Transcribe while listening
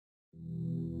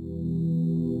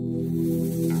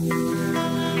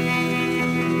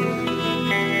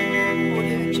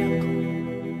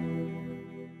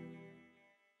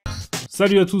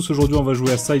Salut à tous, aujourd'hui on va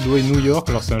jouer à Sideway New York.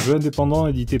 Alors c'est un jeu indépendant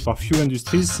édité par Few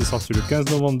Industries, c'est sorti le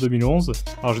 15 novembre 2011.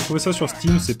 Alors j'ai trouvé ça sur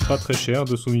Steam, c'est pas très cher,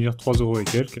 de souvenir 3€ et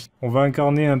quelques. On va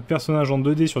incarner un personnage en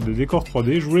 2D sur des décors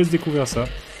 3D, je vous laisse découvrir ça.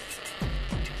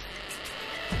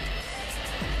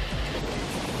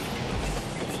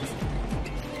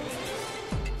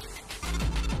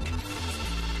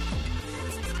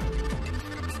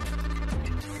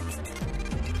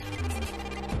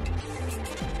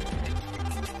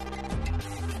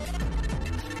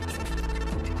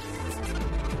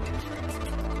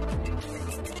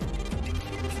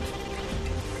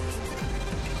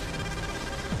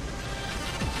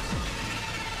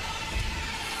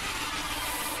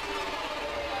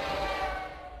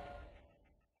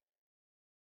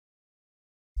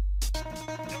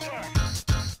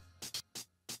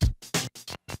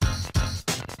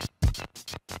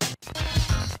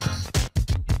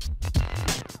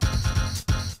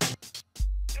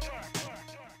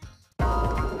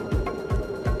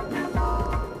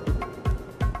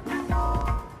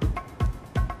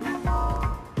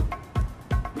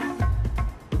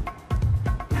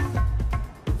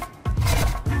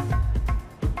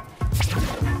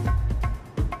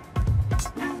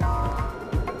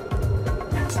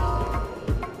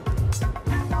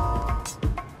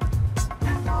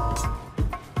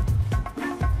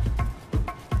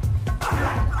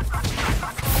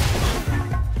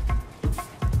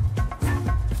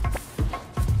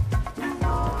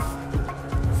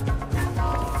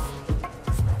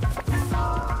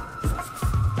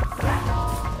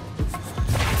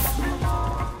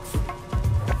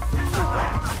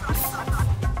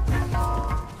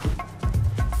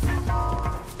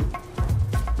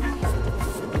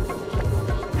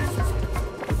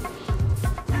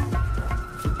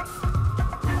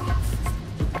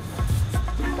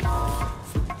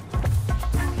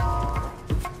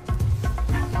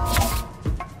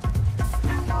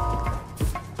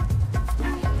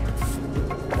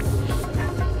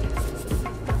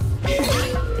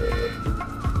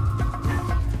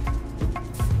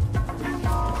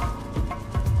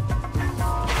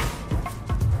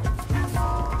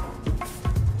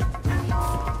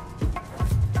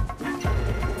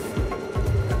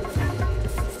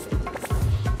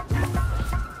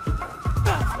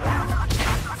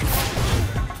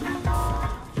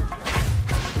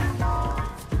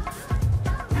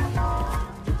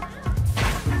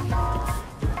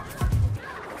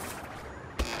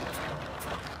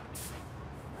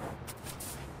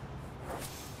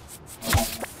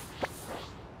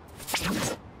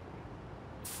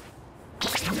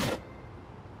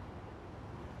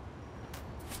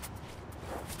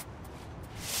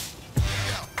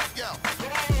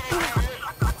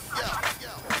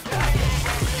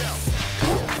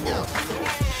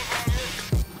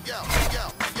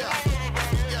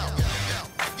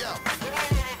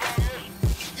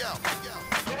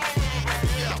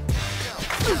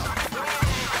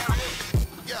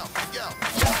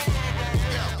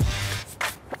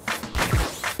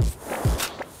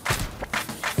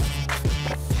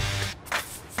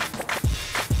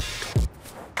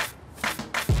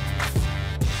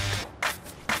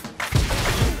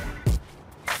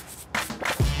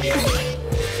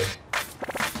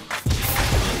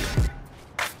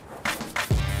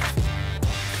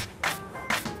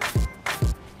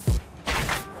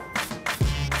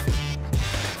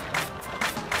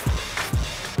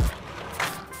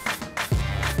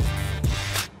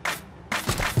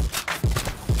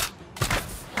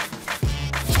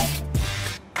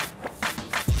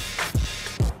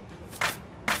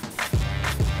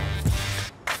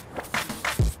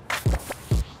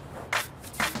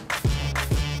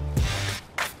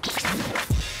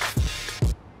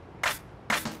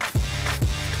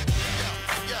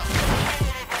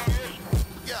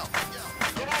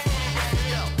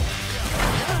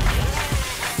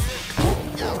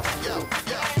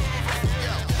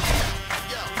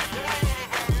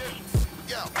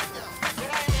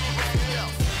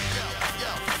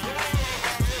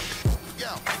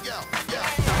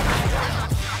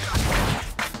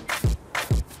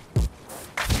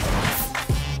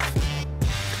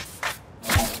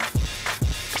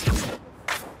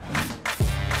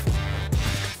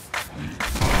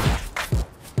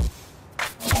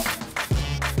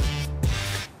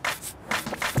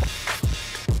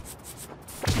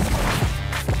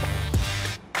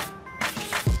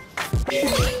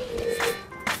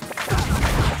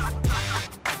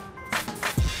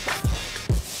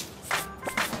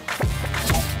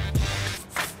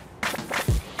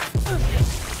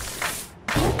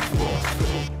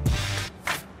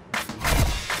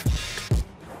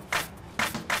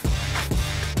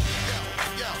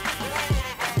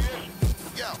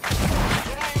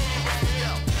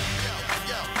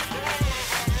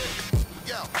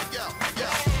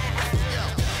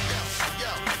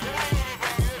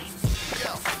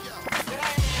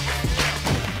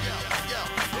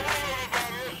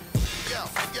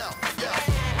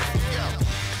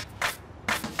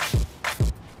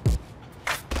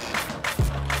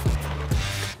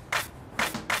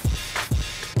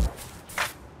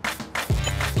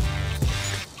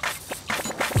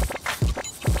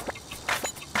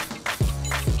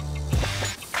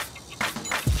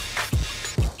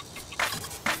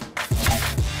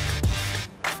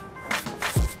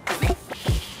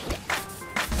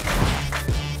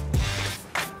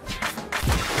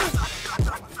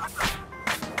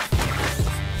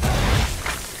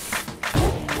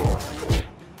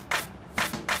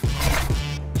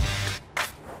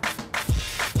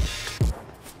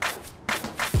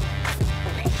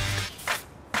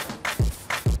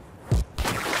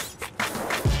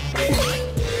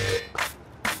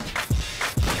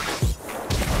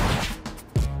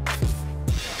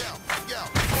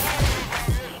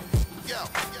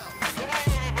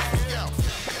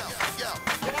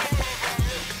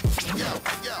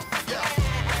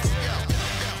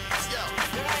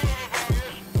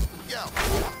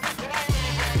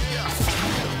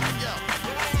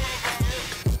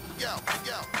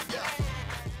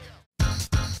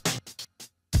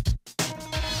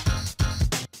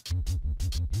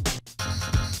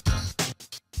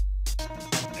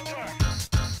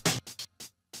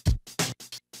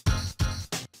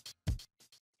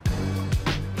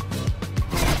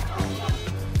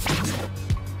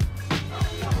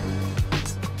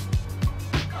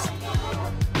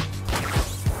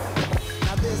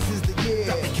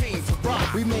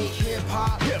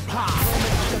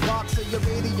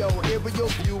 aerial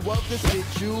view of the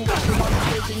situation on the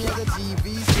station, yeah, the TV,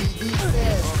 CD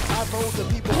says I vote the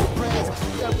people for press.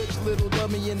 That rich little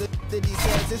dummy in the city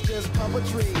says it's just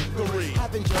puppetry.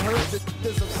 Haven't you heard that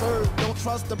this is absurd? Don't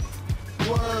trust the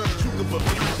word. You can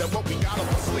believe that what we got up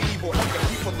our sleeve will help the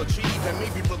people achieve and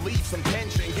maybe relieve some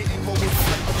tension. Getting forward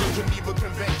to the Geneva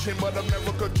Convention, but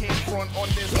America can't front on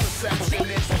this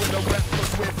receptionist with a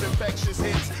reckless with infectious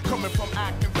hits coming from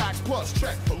acting facts plus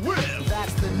check for live.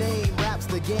 That's the name, raps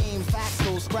the game, facts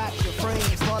will scratch your frame.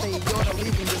 Starting you're the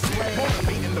leaving this way.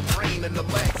 Motivating the brain and the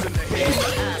legs and the head, the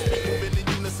ass, moving in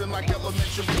unison like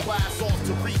elementary class. Off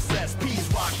to recess, peas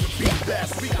rock the beat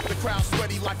best. We got the crowd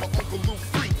sweaty like an Uncle Luke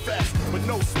freak fest, but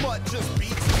no smut, just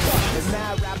beats and cuts. And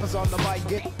now rappers on the mic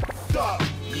get up.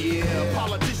 Yeah,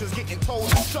 politicians getting told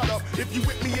to shut up. If you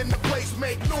with me in the place,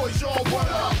 make noise, y'all. What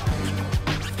up?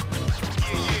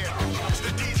 Yeah, it's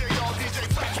the DJ, y'all. DJ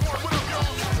Flash One, what up,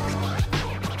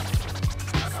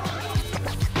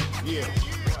 y'all? Yeah.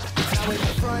 now in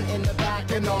the front, in the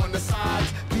back, and on the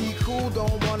sides. Be cool,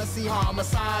 don't wanna see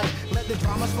homicide. Let the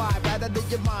drama slide, rather than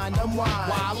your mind unwind.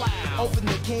 Wild out. Open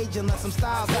the cage and let some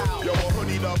styles out. Yo, a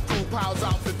hoodied up crew piles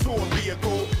out the tour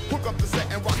vehicle. Hook up the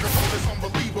set and rock the roll, it's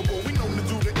unbelievable. We known to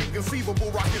do the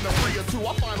inconceivable, rocking a 3 or 2.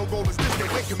 Our final goal is this,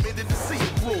 that we're committed to see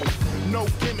it through. No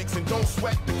gimmicks and don't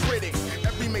sweat the critics.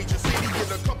 Every major city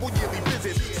get a couple yearly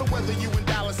visits. So whether you in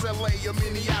Dallas, LA, or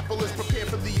Minneapolis, prepare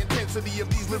for the intensity of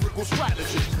these lyrical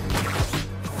strategies.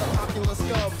 The popular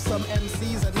scum, some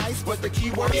MCs are nice, but the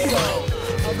keyword is slow.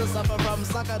 Others suffer from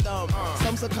suckerdom.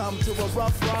 Some succumb to a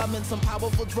rough rhyme and some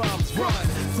powerful drums. Run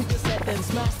to your set and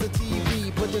smash the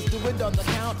TV, but just do it on the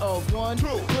count of 1, 2,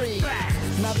 3.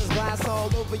 Now there's glass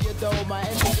all over your dome. My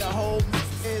end of your home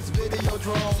is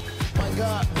Videodrome. My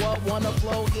God, what wanna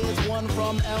flow is one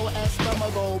from LS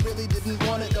Stomach. Really didn't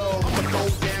want it though. I'ma go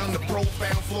down the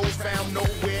profound flows found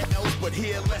nowhere else but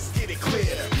here. Let's get it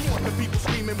clear. You want the people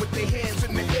screaming with their hands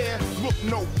in the air? Look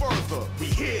no further. We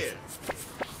here.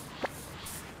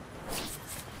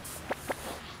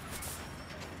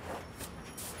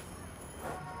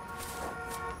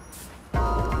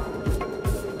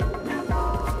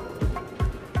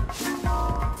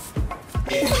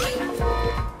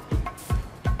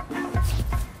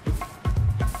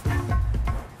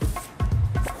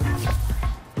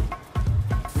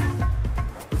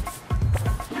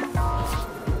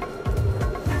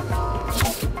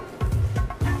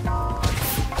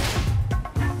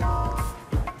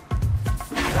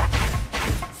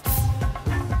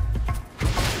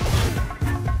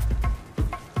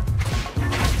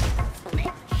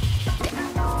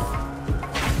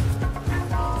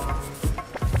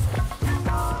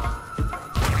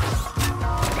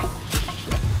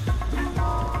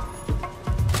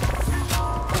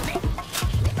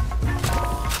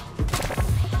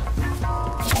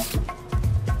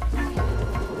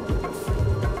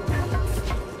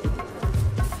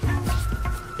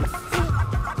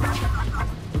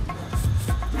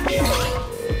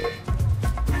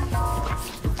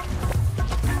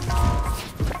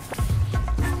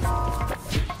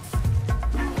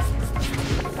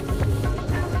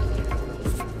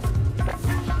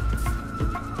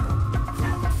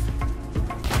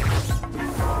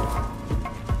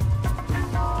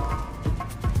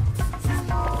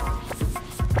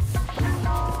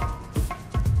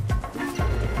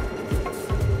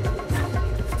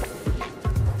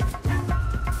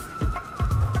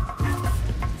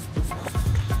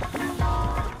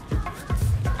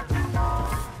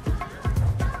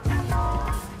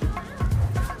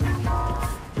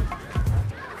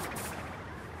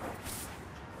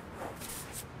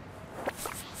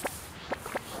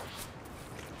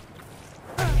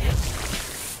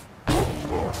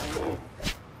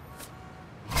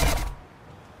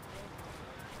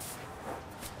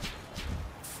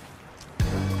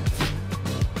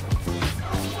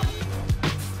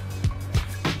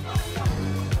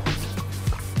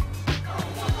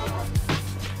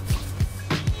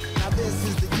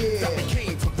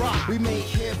 We make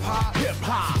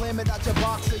hip-hop, slam it out your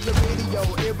box or your radio,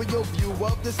 aerial view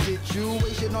of the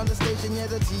situation on the station, yeah,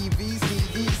 the TV,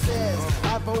 CD says,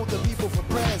 I vote the people for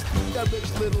press. That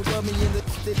rich little dummy in the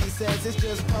city says, it's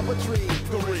just puppetry.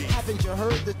 Haven't you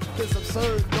heard that it's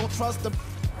absurd? Don't trust the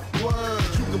word.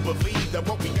 You can believe that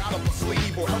what we got up our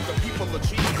sleeve will help the people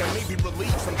achieve and maybe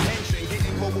relieve some tension.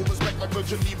 Getting global respect like the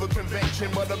Geneva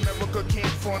Convention, but America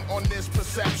can't front on this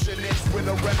perception. It's with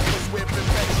a reckless with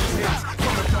infectious hits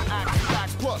coming from acting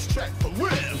facts plus check for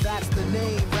live. That's the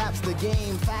name, raps the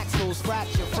game, facts will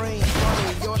scratch your frame.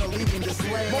 Sorry, you're the leading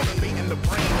display. Motivating the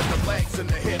brain and the legs and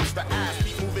the hips, the ass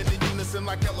beat moving in unison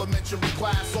like elementary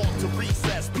class. Off to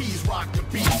recess, peas rock the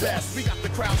beat best. We got the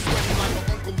crowd sweating like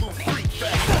an Uncle Luke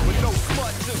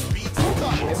just beats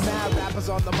cut. And now rappers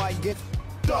on the mic get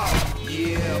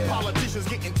Yeah, politicians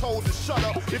getting told to shut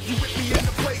up. If you with me in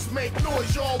the place, make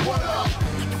noise, y'all. What up?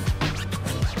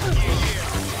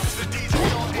 Yeah, it's the DJ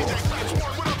on DJ Flash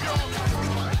One. What up, y'all?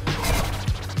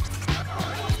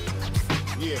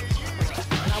 Yeah.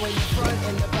 now in the front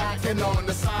and the back and on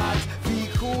the sides. Be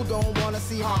cool, don't wanna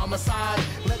see homicide.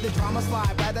 Let the drama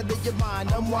slide, rather than your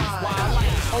mind unwind.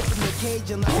 Open the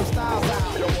cage and let some styles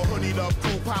out. Yo, a hoodied up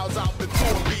crew piles out the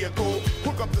tour vehicle.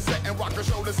 Hook up the set and rock a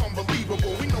show that's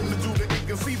unbelievable. We know to do the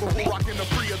inconceivable, rocking the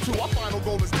free or two. Our final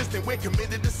goal is distant, we're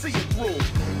committed to see it through.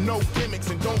 No gimmicks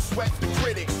and don't sweat the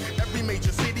critics. Every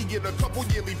major city get a couple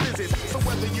yearly visits. So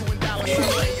whether you in Dallas,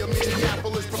 LA, or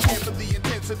Minneapolis, prepare for the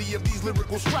intensity of these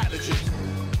lyrical strategies.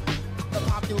 The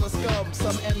popular scum.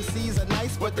 Some MCs are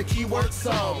nice, but the keyword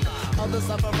some. Others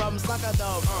suffer from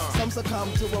suckerdom. Some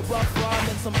succumb to a rough run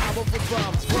and some powerful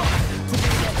drums. Run to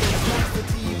the weapons, smash the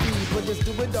TV, but just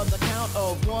do it on the count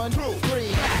of 1, 2,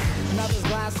 3. Now there's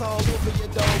glass all over your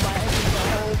dome. I enter the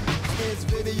home. It's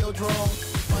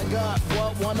Videodrome. My God,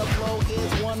 what wanna flow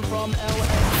is one from LS.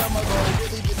 Some ago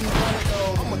really didn't want it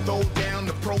though. I'ma throw down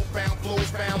the profound flows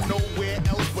found nowhere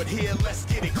else but here. Let's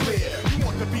get it clear. You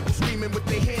want the people screaming with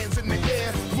their hands in the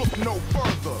air? Look no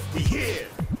further. We here.